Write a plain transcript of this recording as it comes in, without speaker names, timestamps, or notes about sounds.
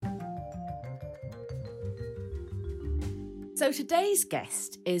So today's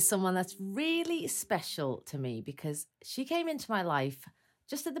guest is someone that's really special to me because she came into my life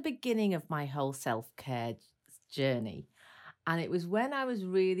just at the beginning of my whole self-care journey. And it was when I was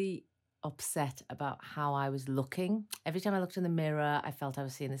really upset about how I was looking. Every time I looked in the mirror, I felt I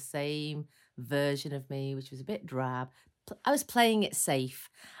was seeing the same version of me, which was a bit drab. I was playing it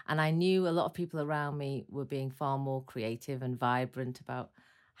safe, and I knew a lot of people around me were being far more creative and vibrant about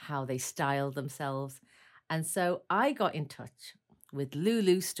how they styled themselves. And so I got in touch with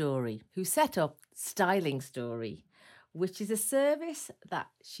LouLou Storey, who set up Styling Story, which is a service that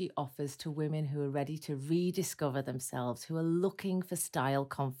she offers to women who are ready to rediscover themselves, who are looking for style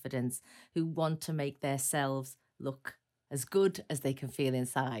confidence, who want to make themselves look as good as they can feel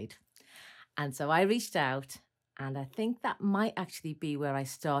inside. And so I reached out, and I think that might actually be where I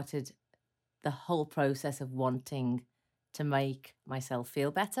started the whole process of wanting to make myself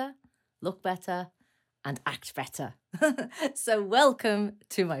feel better, look better, and act better. So welcome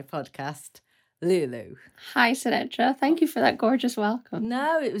to my podcast, LouLou. Hi, Sinetra. Thank you for that gorgeous welcome.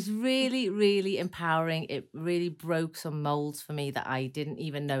 No, it was really, really empowering. It really broke some molds for me that I didn't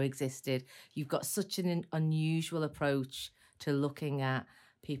even know existed. You've got such an unusual approach to looking at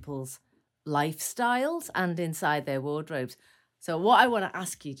people's lifestyles and inside their wardrobes. So what I want to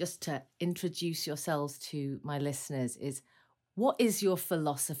ask you, just to introduce yourselves to my listeners, is what is your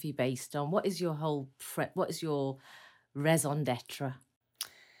philosophy based on? What is your what is your raison d'etre?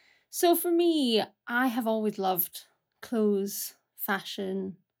 So for me, I have always loved clothes,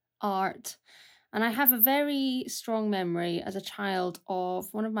 fashion, art, and I have a very strong memory as a child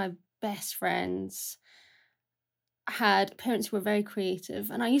of one of my best friends had parents who were very creative,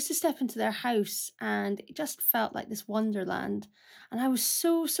 and I used to step into their house and it just felt like this wonderland. And I was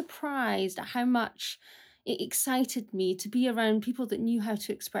so surprised at how much it excited me to be around people that knew how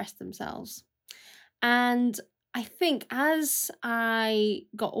to express themselves. And I think as I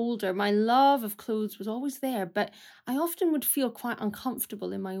got older, my love of clothes was always there, but I often would feel quite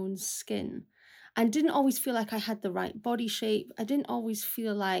uncomfortable in my own skin and didn't always feel like I had the right body shape. I didn't always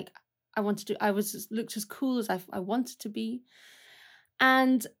feel like looked as cool as I wanted to be.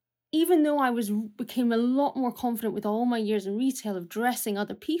 And even though became a lot more confident with all my years in retail of dressing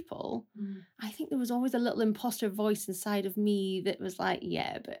other people, I think there was always a little imposter voice inside of me that was like,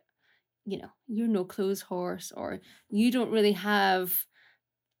 yeah, but you're no clothes horse, or you don't really have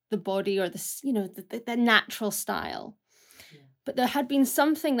the body or the natural style. Yeah. But there had been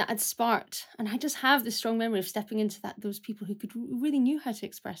something that had sparked, and I just have this strong memory of stepping into those people who really knew how to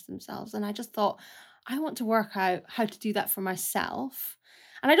express themselves. And I just thought, I want to work out how to do that for myself.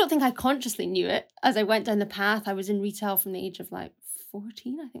 And I don't think I consciously knew it as I went down the path. I was in retail from the age of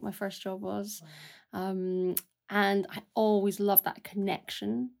 14, I think my first job was. Wow. And I always loved that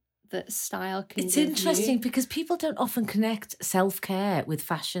connection that style can It's interesting because people don't often connect self-care with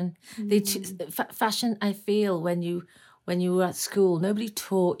fashion. Fashion, I feel, when you were at school, nobody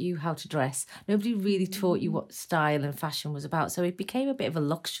taught you how to dress. Nobody really taught you what style and fashion was about. So it became a bit of a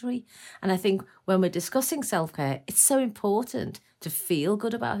luxury. And I think when we're discussing self-care, it's so important to feel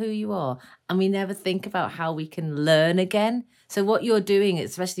good about who you are. And we never think about how we can learn again. So what you're doing,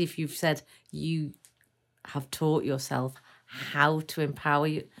 especially if you've said you have taught yourself how to empower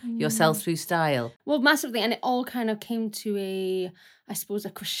yourself through style. Well, massively. And it all kind of came to a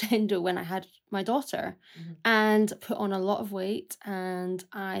crescendo when I had my daughter and put on a lot of weight. And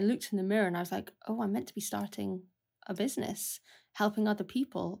I looked in the mirror and I was like, oh, I'm meant to be starting a business, helping other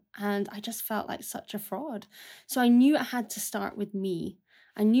people. And I just felt like such a fraud. So I knew I had to start with me.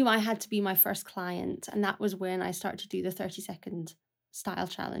 I knew I had to be my first client. And that was when I started to do the 30-second style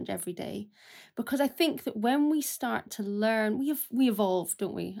challenge every day, because I think that when we start to learn, we evolve,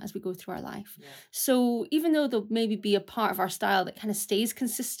 don't we, as we go through our life. Yeah. So even though there'll maybe be a part of our style that kind of stays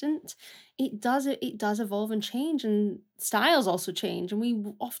consistent, it does evolve and change, and styles also change, and we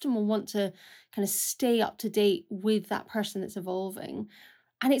often will want to kind of stay up to date with that person that's evolving.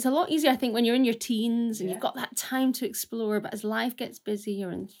 And it's a lot easier, I think, when you're in your teens and you've got that time to explore, but as life gets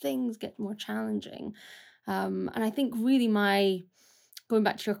busier and things get more challenging, and I think really going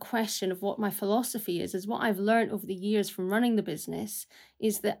back to your question of what my philosophy is what I've learned over the years from running the business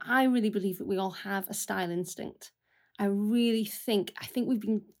is that I really believe that we all have a style instinct. I think we've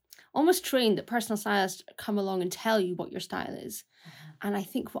been almost trained that personal stylists come along and tell you what your style is. And I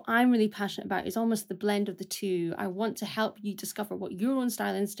think what I'm really passionate about is almost the blend of the two. I want to help you discover what your own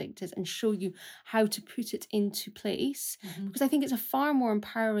style instinct is and show you how to put it into place, because I think it's a far more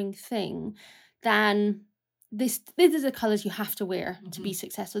empowering thing than these are the colours you have to wear to be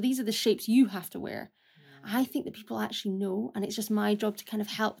successful. These are the shapes you have to wear. I think that people actually know, and it's just my job to kind of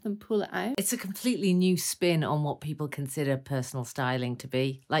help them pull it out. It's a completely new spin on what people consider personal styling to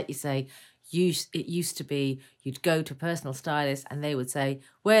be. Like you say, it used to be you'd go to a personal stylist and they would say,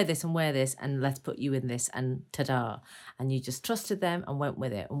 wear this and let's put you in this and ta-da. And you just trusted them and went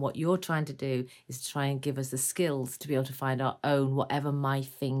with it. And what you're trying to do is try and give us the skills to be able to find our own, whatever my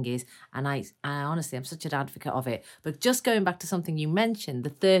thing is. And I honestly, I'm such an advocate of it. But just going back to something you mentioned, the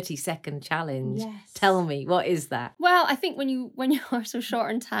 30-second challenge. Yes. Tell me, what is that? Well, I think when you are so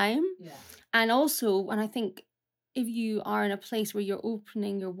short on time, and also when I think if you are in a place where you're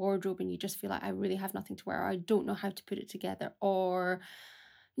opening your wardrobe and you just feel like I really have nothing to wear, or I don't know how to put it together, or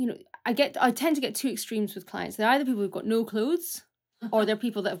I tend to get two extremes with clients. They're either people who've got no clothes or they're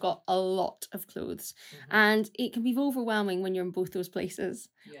people that have got a lot of clothes. And it can be overwhelming when you're in both those places.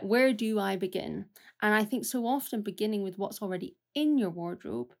 Yeah. Where do I begin? And I think so often beginning with what's already in your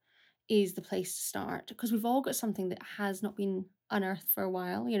wardrobe is the place to start, because we've all got something that has not been unearthed for a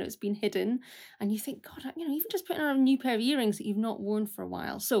while. It's been hidden, and you think, God, even just putting on a new pair of earrings that you've not worn for a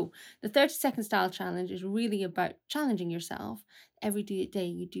while. So the 30-second style challenge is really about challenging yourself. Every day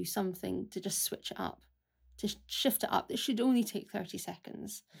you do something to just switch it up, to shift it up. It should only take 30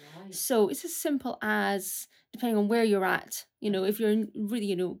 seconds. Right. So it's as simple as, depending on where you're at, if you're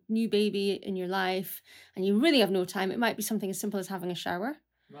really, new baby in your life and you really have no time, it might be something as simple as having a shower.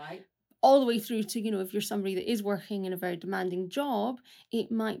 Right. All the way through to, if you're somebody that is working in a very demanding job,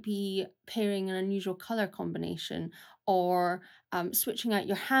 it might be pairing an unusual colour combination, or switching out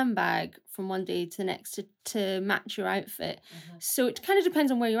your handbag from one day to the next to match your outfit. So it kind of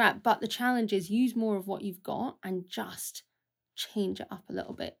depends on where you're at. But the challenge is use more of what you've got and just change it up a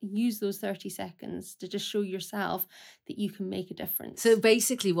little bit. Use those 30 seconds to just show yourself that you can make a difference. So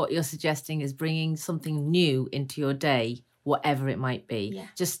basically what you're suggesting is bringing something new into your day, whatever it might be. Yeah.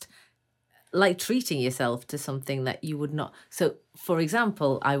 Just like treating yourself to something that you would not. So, for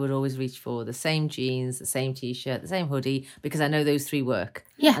example, I would always reach for the same jeans, the same T-shirt, the same hoodie, because I know those three work.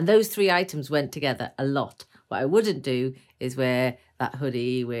 Yeah. And those three items went together a lot. What I wouldn't do is wear that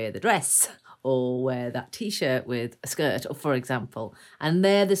hoodie with a dress, or wear that T-shirt with a skirt, or for example. And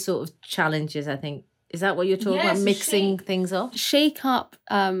they're the sort of challenges, I think. Is that what you're talking about? Mixing things up? Shake up,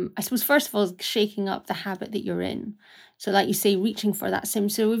 I suppose, first of all, shaking up the habit that you're in. So like you say, reaching for that same.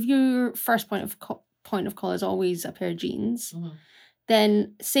 So if your first point of call is always a pair of jeans,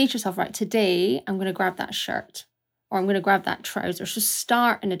 then say to yourself, right, today I'm going to grab that shirt, or I'm going to grab that trouser. So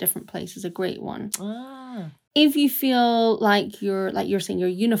start in a different place is a great one. If you feel like you're saying your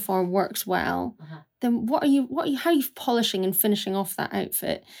uniform works well, then how are you polishing and finishing off that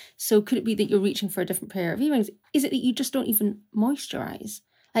outfit? So could it be that you're reaching for a different pair of earrings? Is it that you just don't even moisturize?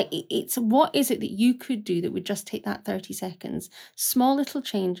 Like, it's what is it that you could do that would just take that 30 seconds? Small little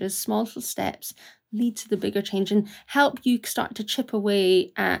changes, small little steps lead to the bigger change and help you start to chip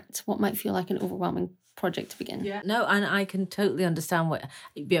away at what might feel like an overwhelming project to begin. Yeah. No, and I can totally understand what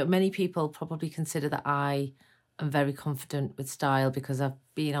many people probably consider that I am very confident with style because I've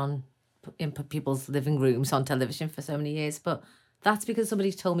been in people's living rooms on television for so many years, but that's because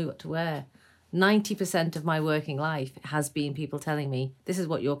somebody's told me what to wear. 90% of my working life has been people telling me, this is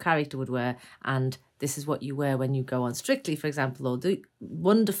what your character would wear, and this is what you wear when you go on Strictly, for example, or the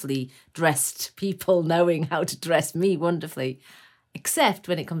wonderfully dressed people knowing how to dress me wonderfully. Except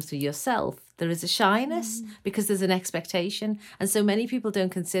when it comes to yourself, there is a shyness because there's an expectation. And so many people don't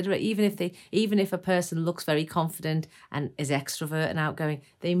consider it, even if a person looks very confident and is extrovert and outgoing,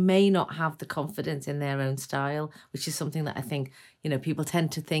 they may not have the confidence in their own style, which is something that I think, people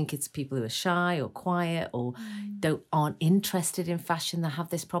tend to think it's people who are shy or quiet or aren't interested in fashion that have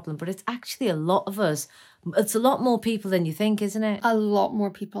this problem. But it's actually a lot of us. It's a lot more people than you think, isn't it? A lot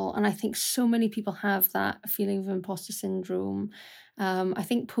more people. And I think so many people have that feeling of imposter syndrome. I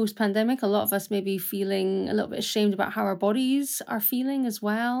think post-pandemic, a lot of us may be feeling a little bit ashamed about how our bodies are feeling as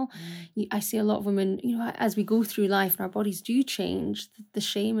well. I see a lot of women, as we go through life and our bodies do change, the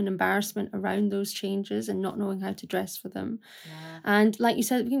shame and embarrassment around those changes and not knowing how to dress for them. Yeah. And like you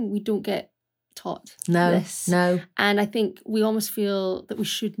said, we don't get taught this. No. And I think we almost feel that we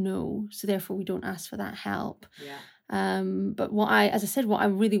should know, so therefore we don't ask for that help. Yeah. But what I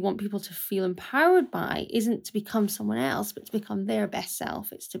really want people to feel empowered by isn't to become someone else, but to become their best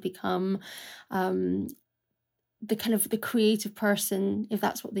self. It's to become the creative person, if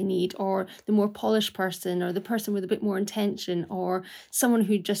that's what they need, or the more polished person, or the person with a bit more intention, or someone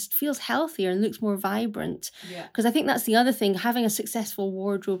who just feels healthier and looks more vibrant. Because I think that's the other thing, having a successful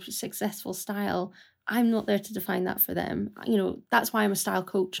wardrobe, successful style, I'm not there to define that for them. That's why I'm a style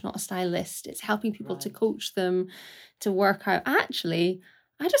coach, not a stylist. It's helping people to coach them to work out, actually,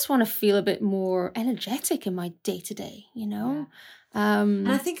 I just want to feel a bit more energetic in my day-to-day, you know? And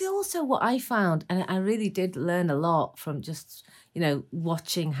I think also what I found, and I really did learn a lot from just,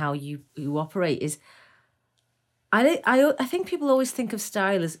 watching how you operate, is I think people always think of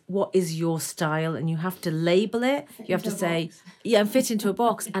style as what is your style, and you have to label it. You have to say, and fit into a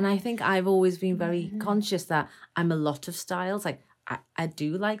box. And I think I've always been very conscious that I'm a lot of styles. Like I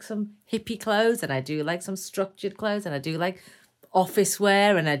do like some hippie clothes, and I do like some structured clothes, and I do like office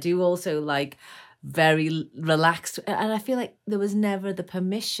wear, and I do also like very relaxed. And I feel like there was never the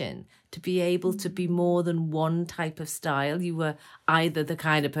permission to be able to be more than one type of style. You were either the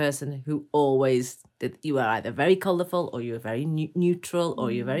kind of person who always did, you were either very colourful, or you were very neutral,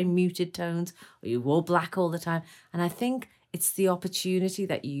 or you're very muted tones, or you wore black all the time. And I think it's the opportunity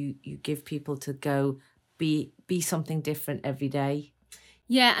that you give people to go be something different every day.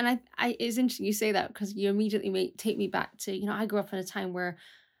 Yeah, and I it's interesting you say that, because you immediately take me back to, I grew up in a time where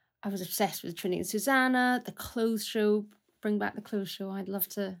I was obsessed with Trinity and Susanna, the clothes show. Bring back the clothes show. I'd love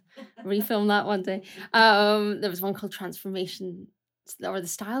to refilm that one day. There was one called Transformation, or the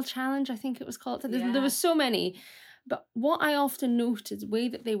Style Challenge, I think it was called. There was so many. But what I often noted, the way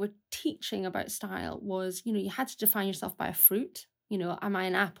that they were teaching about style was, you had to define yourself by a fruit. Am I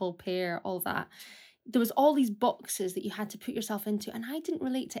an apple, pear, all that. There was all these boxes that you had to put yourself into, and I didn't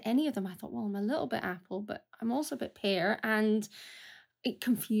relate to any of them. I thought, well, I'm a little bit apple, but I'm also a bit pear, and it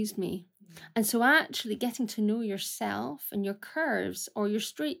confused me. And so actually getting to know yourself and your curves or your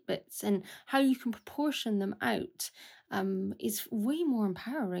straight bits and how you can proportion them out is way more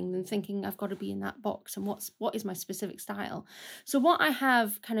empowering than thinking I've got to be in that box and what is my specific style. So what I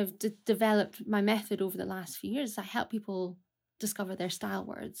have kind of developed my method over the last few years is I help people discover their style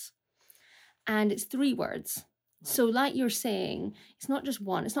words. And it's 3 words. So like you're saying, it's not just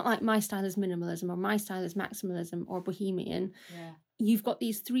one. It's not like my style is minimalism or my style is maximalism or bohemian. Yeah. You've got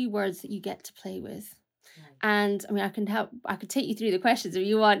these 3 words that you get to play with. Right. And I mean, I could take you through the questions if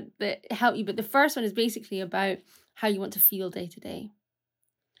you want that help you. But the first one is basically about how you want to feel day to day.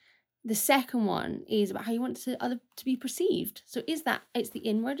 The second one is about how you want to be perceived. So it's the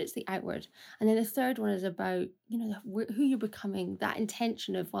inward, it's the outward. And then the third one is about, who you're becoming, that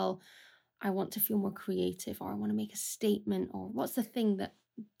intention of, well, I want to feel more creative, or I want to make a statement, or what's the thing that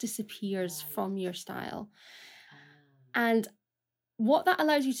disappears from your style. And what that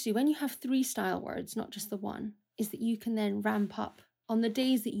allows you to do when you have 3 style words, not just the one, is that you can then ramp up on the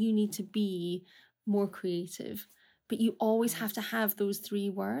days that you need to be more creative. But you always have to have those 3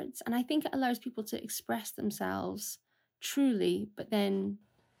 words. And I think it allows people to express themselves truly, but then...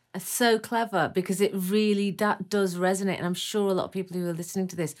 It's so clever, because it really does resonate. And I'm sure a lot of people who are listening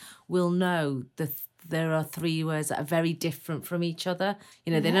to this will know that there are 3 words that are very different from each other.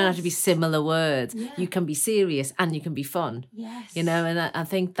 They don't have to be similar words. Yeah. You can be serious and you can be fun. Yes. And I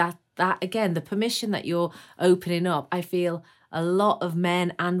think that again, the permission that you're opening up, I feel a lot of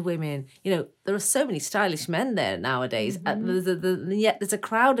men and women, there are so many stylish men there nowadays. Yet there's a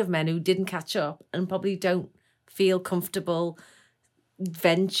crowd of men who didn't catch up and probably don't feel comfortable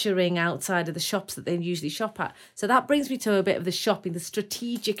venturing outside of the shops that they usually shop at. So that brings me to a bit of the shopping, the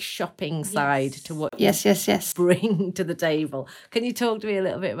strategic shopping side to what you bring to the table. Can you talk to me a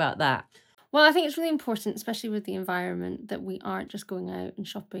little bit about that? Well, I think it's really important, especially with the environment, that we aren't just going out and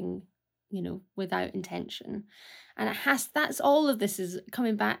shopping, without intention. And that's all of this is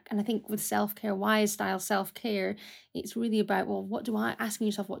coming back. And I think with self-care, why is style self-care? It's really about, well, asking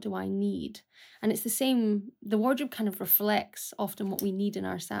yourself, what do I need? And it's the same, the wardrobe kind of reflects often what we need in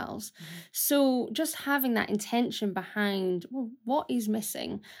ourselves. Mm-hmm. So just having that intention behind, well, what is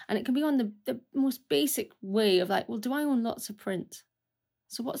missing? And it can be on the most basic way of like, well, do I own lots of print?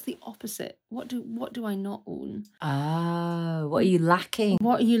 So what's the opposite? What do I not own? Oh, what are you lacking?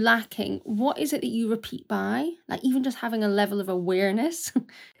 What are you lacking? What is it that you repeat buy? Like even just having a level of awareness.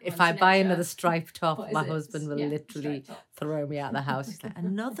 If I buy another striped top, my husband will literally throw me out of the house. He's like,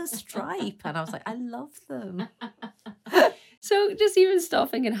 another stripe? And I was like, I love them. So just even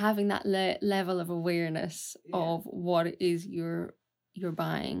stopping and having that level of awareness of what it is you're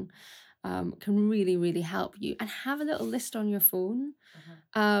buying can really, really help you. And have a little list on your phone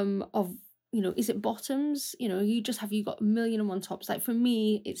of, is it bottoms? You got 1,000,001 tops. Like for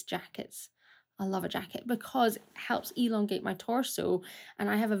me, it's jackets. I love a jacket because it helps elongate my torso, and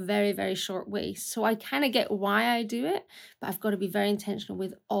I have a very, very short waist. So I kind of get why I do it, but I've got to be very intentional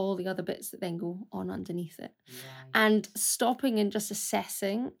with all the other bits that then go on underneath it. Right. And stopping and just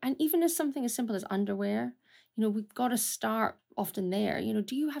assessing, and even as something as simple as underwear, we've got to start often there.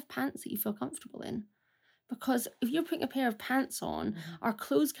 Do you have pants that you feel comfortable in? Because if you're putting a pair of pants on, our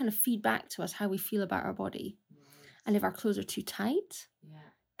clothes kind of feed back to us how we feel about our body. Right. And if our clothes are too tight,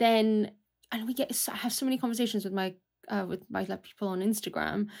 then, and I have so many conversations with my like people on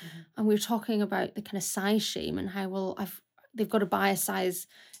Instagram, and we're talking about the kind of size shame and how, well, they've got to buy a size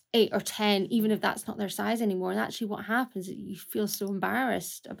 8 or 10, even if that's not their size anymore. And actually what happens is you feel so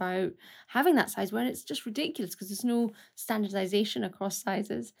embarrassed about having that size when it's just ridiculous because there's no standardization across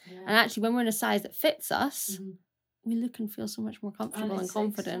sizes. And actually when we're in a size that fits us, we look and feel so much more comfortable and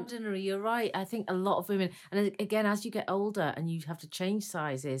confident. Extraordinary. You're right. I think a lot of women, and again, as you get older and you have to change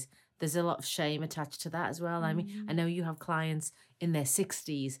sizes, there's a lot of shame attached to that as well. I mean, I know you have clients in their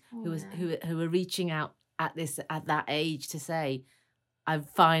 60s who are reaching out at that age to say, I've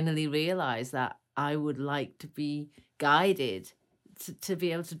finally realized that I would like to be guided to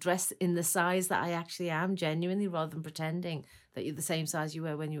be able to dress in the size that I actually am genuinely, rather than pretending that you're the same size you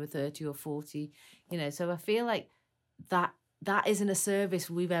were when you were 30 or 40. So I feel like that isn't a service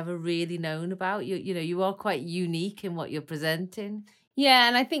we've ever really known about. You are quite unique in what you're presenting. Yeah,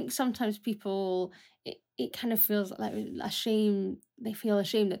 and I think sometimes people, it kind of feels like a shame. They feel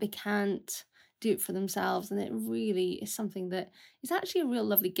ashamed that they can't do it for themselves, and it really is something that is actually a real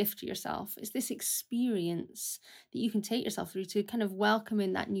lovely gift to yourself. It's this experience that you can take yourself through to kind of welcome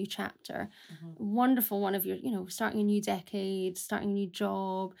in that new chapter. Wonderful one of your, starting a new decade, starting a new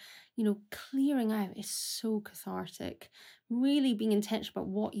job, clearing out is so cathartic. Really being intentional about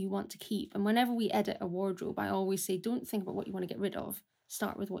what you want to keep. And whenever we edit a wardrobe, I always say, don't think about what you want to get rid of.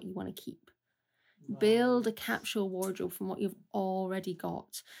 Start with what you want to keep. Wow. Build a capsule wardrobe from what you've already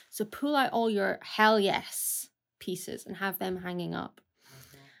got. So pull out all your hell yes pieces and have them hanging up.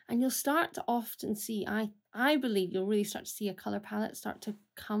 And you'll start to often see, I believe you'll really start to see a colour palette start to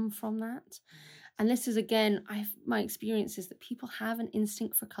come from that. And this is, again, my experience is that people have an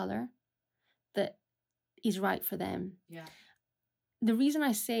instinct for colour that is right for them. Yeah. The reason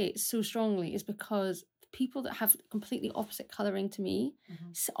I say it so strongly is because people that have completely opposite colouring to me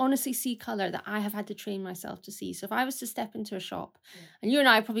honestly see colour that I have had to train myself to see. So if I was to step into a shop, and you and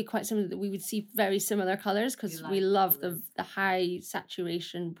I are probably quite similar, that we would see very similar colours because we love the high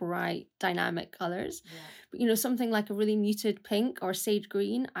saturation, bright, dynamic colours. Yeah. But something like a really muted pink or sage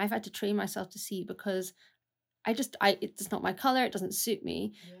green, I've had to train myself to see because it's not my color, it doesn't suit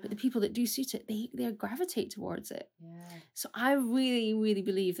me. Yeah. But the people that do suit it, they gravitate towards it. Yeah. So I really, really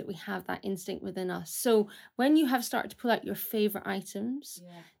believe that we have that instinct within us. So when you have started to pull out your favorite items,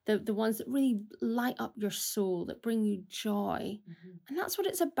 the ones that really light up your soul, that bring you joy, and that's what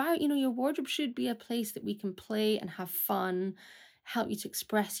it's about. Your wardrobe should be a place that we can play and have fun, help you to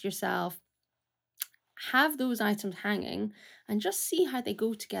express yourself. Have those items hanging and just see how they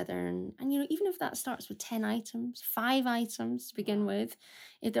go together. And even if that starts with 10 items, 5 items to begin with,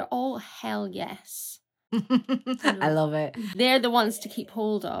 if they're all hell yes. I love it. They're the ones to keep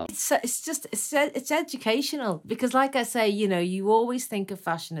hold of. It's educational because, like I say, you always think of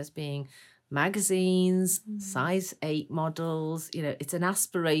fashion as being magazines, size 8 models. It's an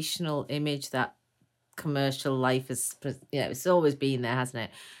aspirational image that commercial life is, it's always been there, hasn't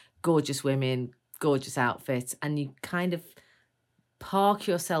it? Gorgeous women, gorgeous outfits, and you kind of park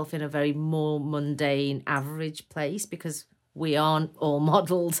yourself in a very more mundane, average place because we aren't all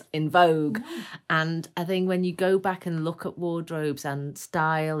models in Vogue. And I think when you go back and look at wardrobes and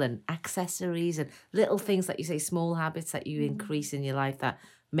style and accessories and little things that you say, small habits that you increase in your life that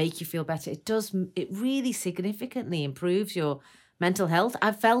make you feel better, it really significantly improves your mental health.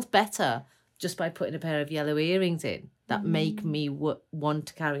 I've felt better just by putting a pair of yellow earrings in that make me want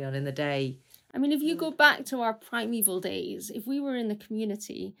to carry on in the day. I mean, if you go back to our primeval days, if we were in the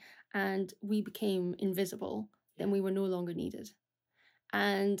community and we became invisible, then we were no longer needed.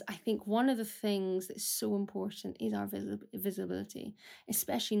 And I think one of the things that's so important is our visibility,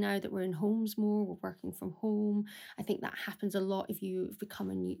 especially now that we're in homes more, we're working from home. I think that happens a lot if you've become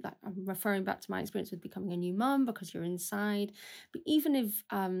I'm referring back to my experience with becoming a new mum because you're inside. But even if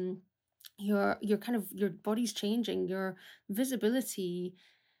your body's changing, your visibility,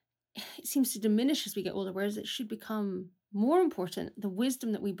 it seems to diminish as we get older, whereas it should become more important. The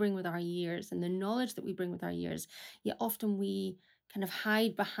wisdom that we bring with our years and the knowledge that we bring with our years, yet often we kind of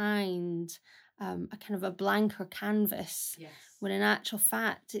hide behind a kind of a blanker canvas. Yes. When in actual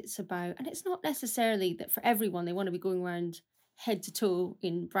fact it's about, and it's not necessarily that for everyone they want to be going around head to toe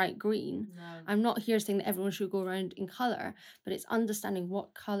in bright green. No. I'm not here saying that everyone should go around in colour, but it's understanding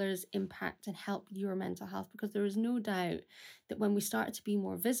what colours impact and help your mental health, because there is no doubt that when we start to be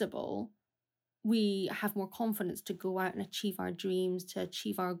more visible, we have more confidence to go out and achieve our dreams, to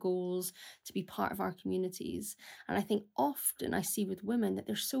achieve our goals, to be part of our communities. And I think often I see with women that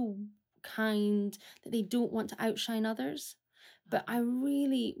they're so kind that they don't want to outshine others. But I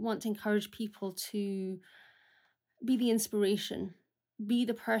really want to encourage people to be the inspiration, be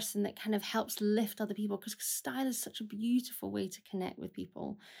the person that kind of helps lift other people, because style is such a beautiful way to connect with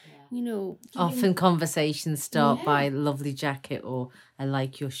people. You know, Often conversations start by Yeah. lovely jacket, or I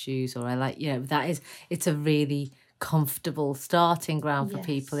like your shoes, or I like, it's a really comfortable starting ground for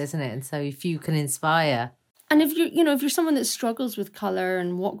people, Yes. isn't it? And so if you can inspire. And if if you're someone that struggles with color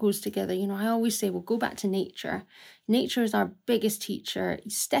and what goes together, I always say, well, go back to nature. Nature is our biggest teacher.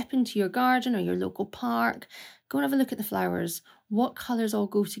 You step into your garden or your local park, go and have a look at the flowers. What colors all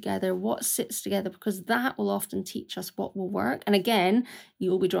go together? What sits together? Because that will often teach us what will work. And again, you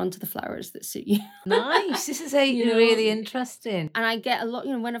will be drawn to the flowers that suit you. Nice. This is You know, really interesting. And I get a lot,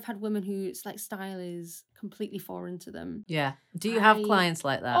 when I've had women who it's like style is completely foreign to them. Yeah. Do you have I- clients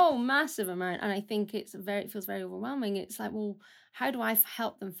like that? Oh, massive amount. And I think it feels very overwhelming. It's like, well, how do I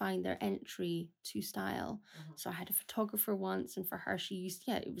help them find their entry to style? So I had a photographer once, and for her,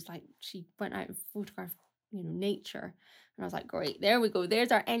 it was like she went out and photographed, nature. And I was like, great, there we go.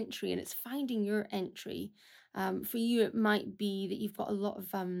 There's our entry. And it's finding your entry. For you, it might be that you've got a lot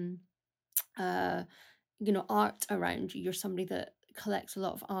of, art around you. You're somebody that collects a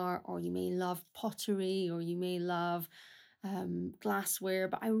lot of art, or you may love pottery, or you may love glassware.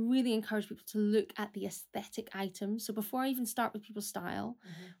 But I really encourage people to look at the aesthetic items. So before I even start with people's style,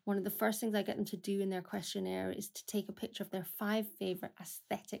 one of the first things I get them to do in their questionnaire is to take a picture of their 5 favorite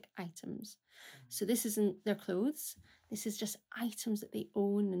aesthetic items. So this isn't their clothes. This is just items that they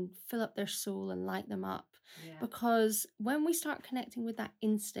own and fill up their soul and light them up. Because when we start connecting with that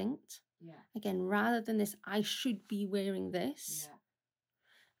instinct, again, rather than this, I should be wearing this,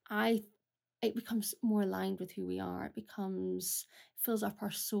 it becomes more aligned with who we are. It fills up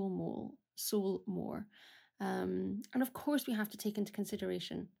our soul more. And of course, we have to take into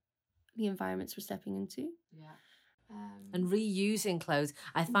consideration the environments we're stepping into. And reusing clothes.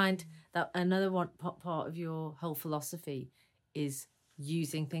 I find that another part of your whole philosophy is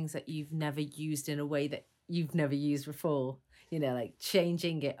using things that you've never used in a way that you've never used before. Like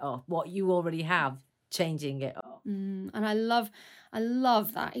changing it up. What you already have, changing it up. And I love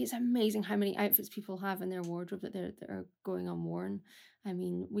that. It's amazing how many outfits people have in their wardrobe that are going unworn. I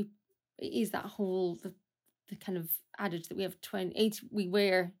mean, it is that whole the kind of adage that we have we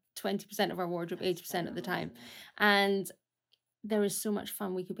wear 20% of our wardrobe 80% of the time. And there is so much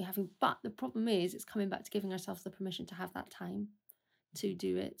fun we could be having. But the problem is, it's coming back to giving ourselves the permission to have that time to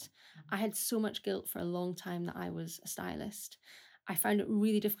do it. I had so much guilt for a long time that I was a stylist. I found it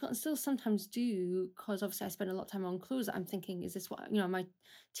really difficult, and still sometimes do, because obviously I spend a lot of time on clothes. I'm thinking, is this what, am I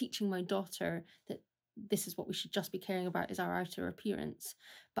teaching my daughter that this is what we should just be caring about, is our outer appearance?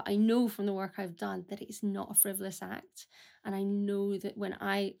 But I know from the work I've done that it's not a frivolous act. And I know that when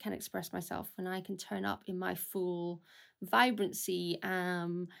I can express myself, when I can turn up in my full vibrancy,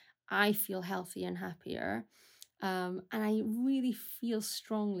 I feel healthy and happier. And I really feel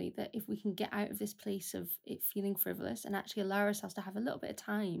strongly that if we can get out of this place of it feeling frivolous and actually allow ourselves to have a little bit of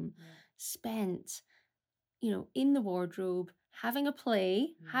time spent, in the wardrobe, having a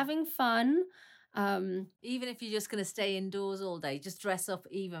play, having fun. Even if you're just going to stay indoors all day, just dress up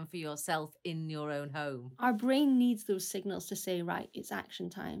even for yourself in your own home. Our brain needs those signals to say, right, it's action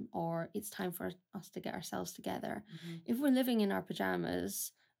time, or it's time for us to get ourselves together. If we're living in our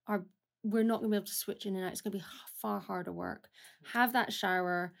pajamas, we're not going to be able to switch in and out. It's going to be far harder work. Have that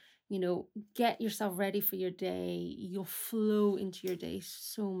shower, get yourself ready for your day. You'll flow into your day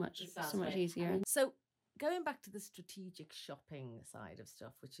so much easier. So going back to the strategic shopping side of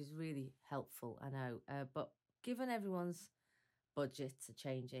stuff, which is really helpful, I know, but given everyone's budgets are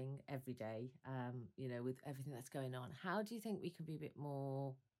changing every day, with everything that's going on, how do you think we can be a bit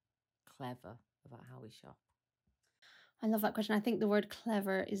more clever about how we shop? I love that question. I think the word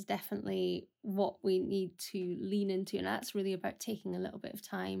clever is definitely what we need to lean into, and that's really about taking a little bit of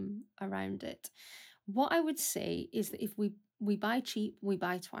time around it. What I would say is that if we buy cheap, we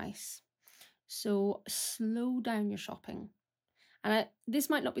buy twice. So slow down your shopping. And this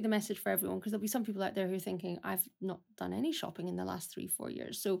might not be the message for everyone, because there'll be some people out there who are thinking, I've not done any shopping in the last 3-4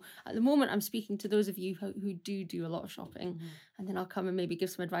 years. So at the moment, I'm speaking to those of you who do a lot of shopping, and then I'll come and maybe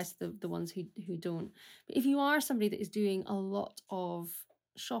give some advice to the ones who don't. But if you are somebody that is doing a lot of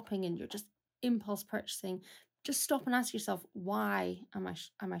shopping and you're just impulse purchasing, just stop and ask yourself, why am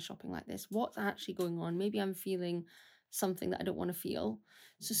I shopping like this? What's actually going on? Maybe I'm feeling something that I don't want to feel.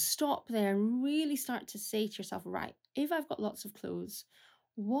 So stop there and really start to say to yourself, right, if I've got lots of clothes,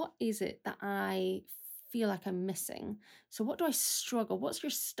 what is it that I feel like I'm missing? So what do I struggle? What's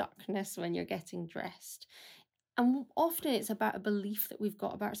your stuckness when you're getting dressed? And often it's about a belief that we've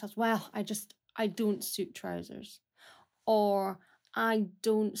got about ourselves. Well, I don't suit trousers, or I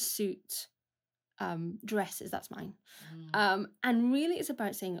don't suit dresses. That's mine. And really it's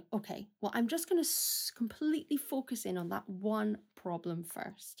about saying, okay, well, I'm just going to completely focus in on that one problem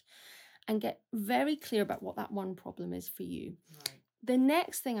first and get very clear about what that one problem is for you. Right. The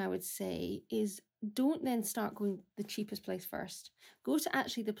next thing I would say is don't then start going the cheapest place first. Go to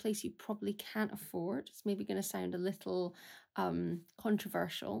actually the place you probably can't afford. It's maybe going to sound a little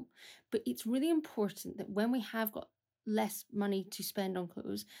controversial, but it's really important that when we have got less money to spend on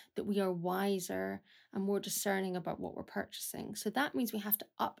clothes, that we are wiser and more discerning about what we're purchasing. So that means we have to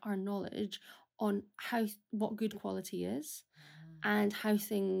up our knowledge on what good quality is and how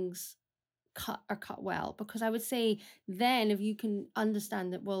things are cut well, because I would say then if you can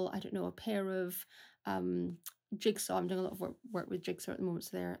understand that, well, I don't know, a pair of jigsaw, I'm doing a lot of work with jigsaw at the moment,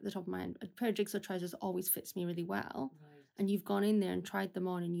 so they're at the top of my mind, a pair of jigsaw trousers always fits me really well. Right. And you've gone in there and tried them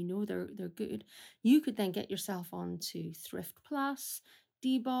on and you know they're good, you could then get yourself onto Thrift Plus,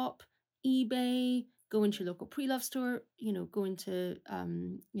 Depop, eBay, go into your local pre-love store, go into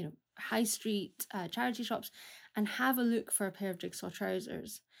high street charity shops and have a look for a pair of jigsaw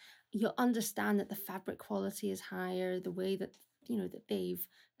trousers. You'll understand that the fabric quality is higher, the way that that they've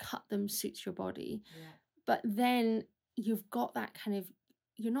cut them suits your body. Yeah. But then you've got that kind of,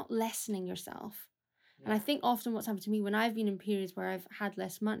 you're not lessening yourself. Yeah. And I think often what's happened to me when I've been in periods where I've had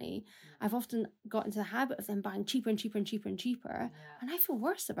less money, I've often got into the habit of then buying cheaper and cheaper and cheaper and cheaper. Yeah. And I feel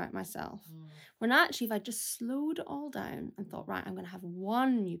worse about myself. When actually, if I just slowed it all down and thought, right, I'm going to have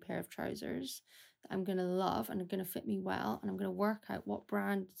one new pair of trousers that I'm going to love and are going to fit me well, and I'm going to work out what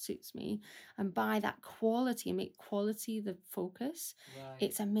brand suits me and buy that quality and make quality the focus. Right.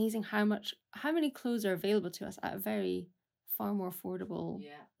 It's amazing how many clothes are available to us at a very far more affordable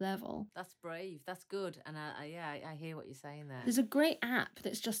level. That's brave. That's good. And I hear what you're saying there. There's a great app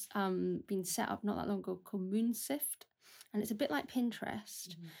that's just been set up not that long ago called Moonsift, and it's a bit like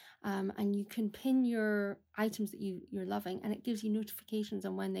Pinterest. And you can pin your items that you're loving, and it gives you notifications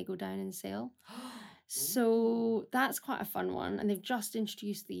on when they go down in sale. So that's quite a fun one, and they've just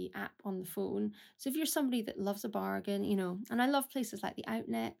introduced the app on the phone. So if you're somebody that loves a bargain, and I love places like the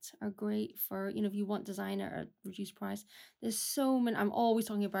Outnet are great for, if you want designer at a reduced price. There's so many. I'm always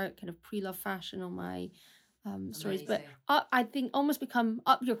talking about kind of pre-love fashion on my stories, but I think almost become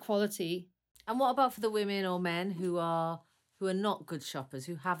up your quality. And what about for the women or men who are not good shoppers,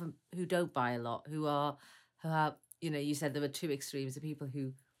 who don't buy a lot, who are you said there were two extremes, the people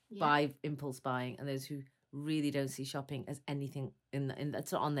who buy impulse buying and those who really don't see shopping as anything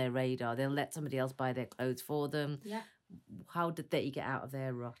that's not on their radar. They'll let somebody else buy their clothes for them. Yeah. How did they get out of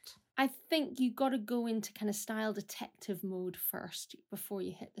their rut? I think you got to go into kind of style detective mode first before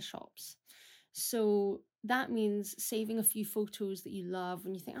you hit the shops. So that means saving a few photos that you love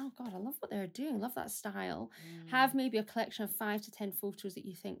when you think, oh God, I love what they're doing. I love that style. Have maybe a collection of 5 to 10 photos that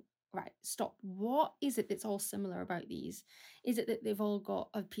you think, right, stop. What is it that's all similar about these? Is it that they've all got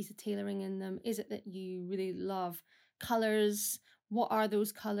a piece of tailoring in them? Is it that you really love colours? What are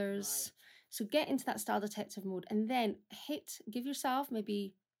those colours? Right. So get into that style detective mode and then give yourself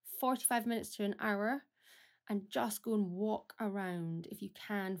maybe 45 minutes to an hour and just go and walk around if you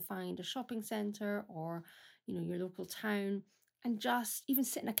can find a shopping centre or, your local town, and just even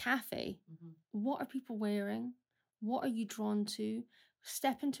sit in a cafe. What are people wearing? What are you drawn to?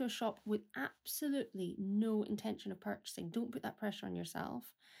 Step into a shop with absolutely no intention of purchasing. Don't put that pressure on yourself.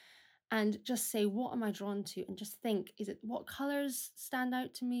 And just say, what am I drawn to? And just think, what colours stand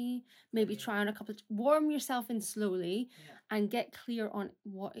out to me? Maybe try on a couple warm yourself in slowly and get clear on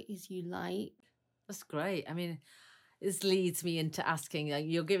what it is you like. That's great. I mean, this leads me into asking,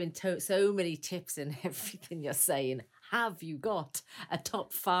 you're giving so many tips in everything you're saying. Have you got a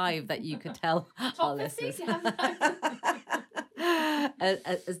top 5 that you could tell our listeners?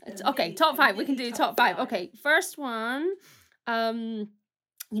 Okay, top 5. We can do top 5. Okay, first one.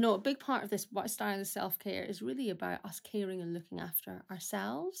 A big part of this style of self-care is really about us caring and looking after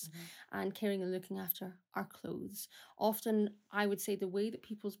ourselves and caring and looking after our clothes. Often, I would say the way that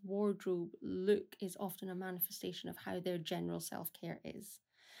people's wardrobe look is often a manifestation of how their general self-care is.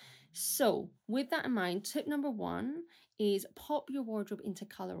 So, with that in mind, tip number 1 is pop your wardrobe into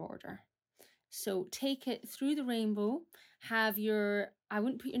colour order. So take it through the rainbow, I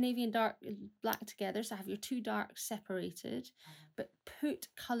wouldn't put your navy and black together, so have your 2 darks separated, but put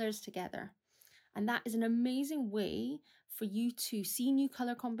colours together. And that is an amazing way for you to see new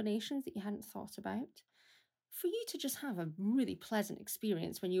colour combinations that you hadn't thought about, for you to just have a really pleasant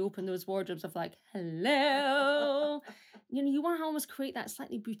experience when you open those wardrobes of like, hello. You want to almost create that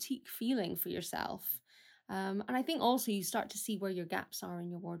slightly boutique feeling for yourself. And I think also you start to see where your gaps are in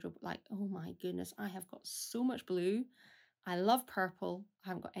your wardrobe. Like, oh my goodness, I have got so much blue. I love purple. I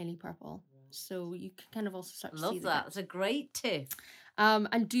haven't got any purple. So you can kind of also start to see Love the that. gaps. That's a great tip.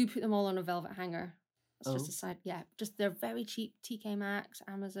 And do put them all on a velvet hanger. It's just Oh. a side. Yeah, just they're very cheap. TK Maxx,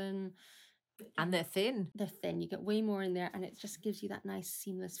 Amazon. And they're thin. They're thin. You get way more in there, and it just gives you that nice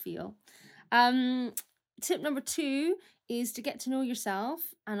seamless feel. Tip number 2 is to get to know yourself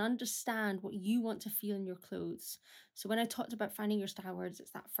and understand what you want to feel in your clothes. So when I talked about finding your style words,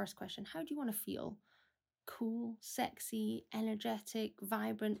 it's that first question: how do you want to feel? Cool, sexy, energetic,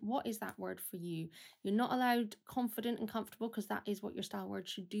 vibrant. What is that word for you? You're not allowed confident and comfortable, because that is what your style word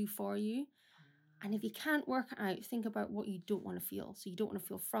should do for you. And if you can't work it out, think about what you don't want to feel. So you don't want to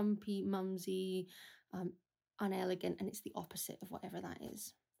feel frumpy, mumsy, unelegant, and it's the opposite of whatever that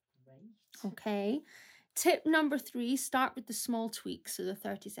is. Right. Okay. Tip number 3, start with the small tweaks. So the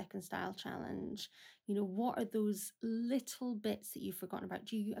 30-second style challenge. You know, what are those little bits that you've forgotten about?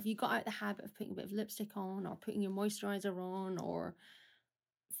 Have you got out the habit of putting a bit of lipstick on, or putting your moisturizer on, or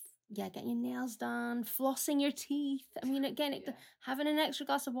getting your nails done, flossing your teeth? I mean, again, having an extra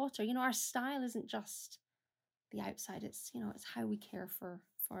glass of water. You know, our style isn't just the outside. It's, it's how we care for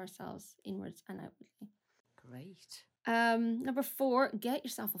ourselves inwards and outwardly. Great. Number 4, get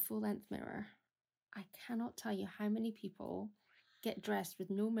yourself a full-length mirror. I cannot tell you how many people get dressed with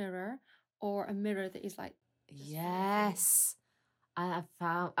no mirror, or a mirror that is like... Yes. I've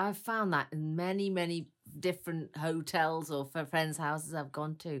found that in many different hotels or for friends' houses I've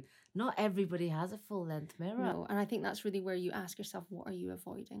gone to. Not everybody has a full-length mirror. No, and I think that's really where you ask yourself, what are you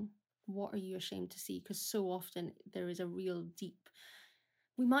avoiding? What are you ashamed to see? Because so often there is a real deep...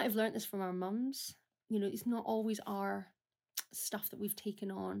 We might have learnt this from our mums. You know, it's not always our stuff that we've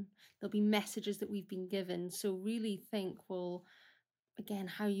taken on. There'll be messages that we've been given. So really think, well, again,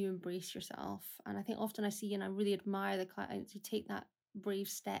 how you embrace yourself. And I think often I see, and I really admire the clients who take that brave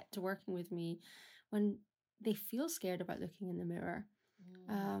step to working with me when they feel scared about looking in the mirror.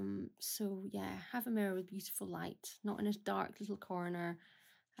 So yeah, have a mirror with beautiful light, not in a dark little corner,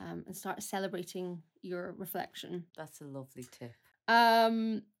 and start celebrating your reflection. That's a lovely tip.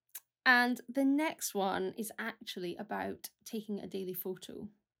 And the next one is actually about taking a daily photo.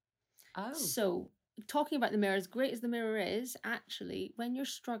 Oh. So talking about the mirror, as great as the mirror is, actually, when you're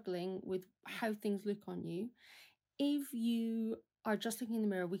struggling with how things look on you, if you are just looking in the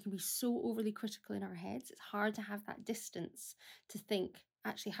mirror, we can be so overly critical in our heads. It's hard to have that distance to think,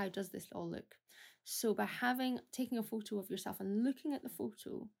 actually, how does this all look? So by taking a photo of yourself and looking at the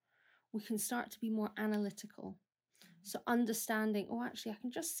photo, we can start to be more analytical. So understanding, oh, actually, I can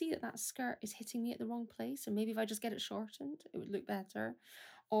just see that skirt is hitting me at the wrong place. And maybe if I just get it shortened, it would look better.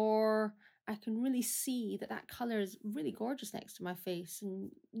 Or I can really see that colour is really gorgeous next to my face. And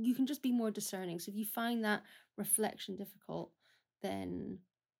you can just be more discerning. So if you find that reflection difficult, then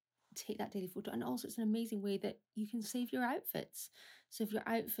take that daily photo. And also, it's an amazing way that you can save your outfits. So if your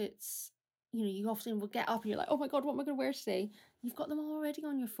outfits... you often will get up and you're like, oh my God, what am I going to wear today? You've got them already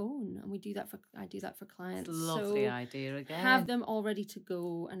on your phone. And I do that for clients. It's a lovely idea again. Have them all ready to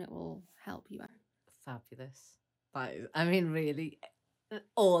go, and it will help you out. Fabulous. I mean, really,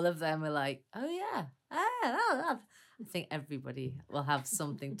 all of them are like, oh yeah. I think everybody will have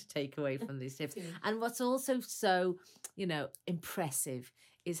something to take away from these tips. And what's also so, impressive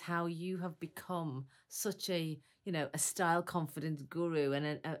is how you have become such a style confidence guru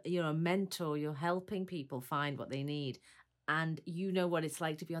and a mentor. You're helping people find what they need, and you know what it's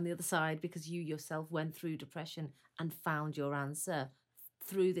like to be on the other side, because you yourself went through depression and found your answer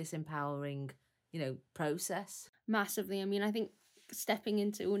through this empowering process. Massively. I mean, I think stepping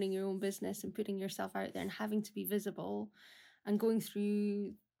into owning your own business and putting yourself out there and having to be visible and going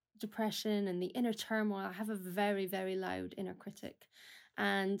through depression and the inner turmoil, I have a very, very loud inner critic.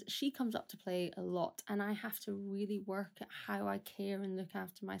 And she comes up to play a lot, and I have to really work at how I care and look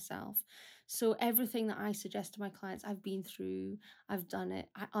after myself. So everything that I suggest to my clients, I've been through, I've done it.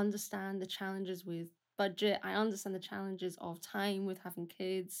 I understand the challenges with budget. I understand the challenges of time with having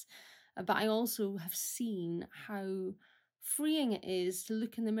kids. But I also have seen how freeing it is to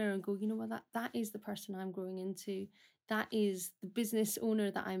look in the mirror and go, you know what, that is the person I'm growing into. That is the business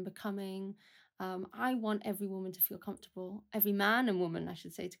owner that I'm becoming. I want every woman to feel comfortable, every man and woman, I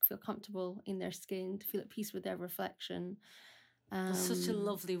should say, to feel comfortable in their skin, to feel at peace with their reflection. That's such a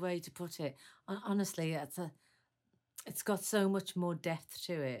lovely way to put it. Honestly, it's got so much more depth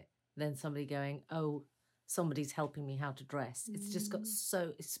to it than somebody going, oh, somebody's helping me how to dress. It's just got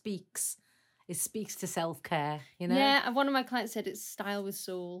it speaks to self-care, Yeah, one of my clients said it's style with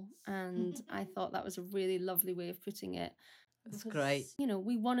soul, and I thought that was a really lovely way of putting it. That's great.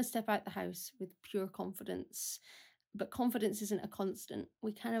 We want to step out the house with pure confidence, but confidence isn't a constant.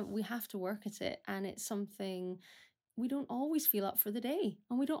 We have to work at it, and it's something we don't always feel up for the day,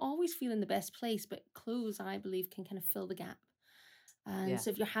 and we don't always feel in the best place, but clothes, I believe, can kind of fill the gap. And Yeah. so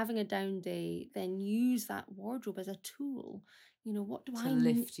if you're having a down day, then use that wardrobe as a tool. What do To I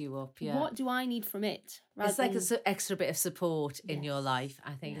lift you up, yeah. What do I need from it? It's like an extra bit of support in your Yes. life.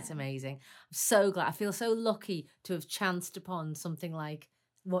 I think it's Yeah. amazing. I'm so glad. I feel so lucky to have chanced upon something like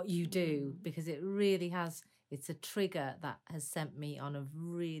what you do, because it really has, it's a trigger that has sent me on a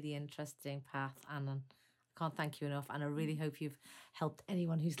really interesting path, and I can't thank you enough. And I really hope you've helped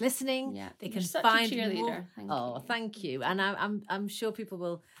anyone who's listening. Yeah, They you're can such find a cheerleader. more. Thank you. Thank you. And I'm sure people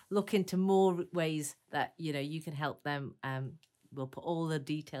will look into more ways that you can help them. We'll put all the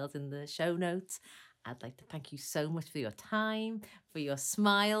details in the show notes. I'd like to thank you so much for your time, for your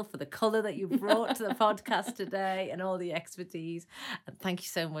smile, for the colour that you brought to the podcast today, and all the expertise. And thank you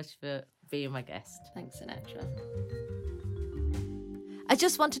so much for being my guest. Thanks, Sinetra. I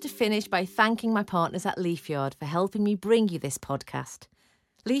just wanted to finish by thanking my partners at Leafyard for helping me bring you this podcast.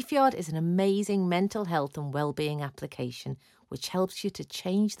 Leafyard is an amazing mental health and wellbeing application which helps you to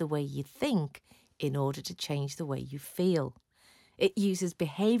change the way you think in order to change the way you feel. It uses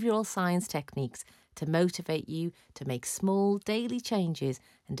behavioural science techniques to motivate you to make small daily changes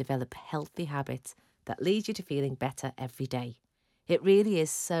and develop healthy habits that lead you to feeling better every day. It really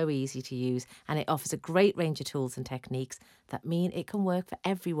is so easy to use, and it offers a great range of tools and techniques that mean it can work for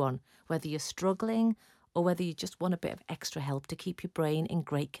everyone, whether you're struggling or whether you just want a bit of extra help to keep your brain in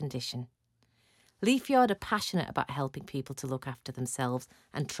great condition. Leafyard are passionate about helping people to look after themselves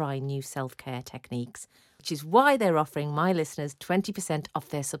and try new self-care techniques, which is why they're offering my listeners 20% off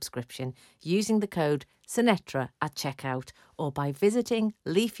their subscription using the code Sinetra at checkout, or by visiting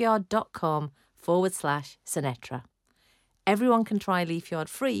leafyard.com/Sinetra. Everyone can try Leafyard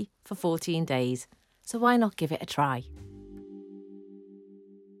free for 14 days, so why not give it a try?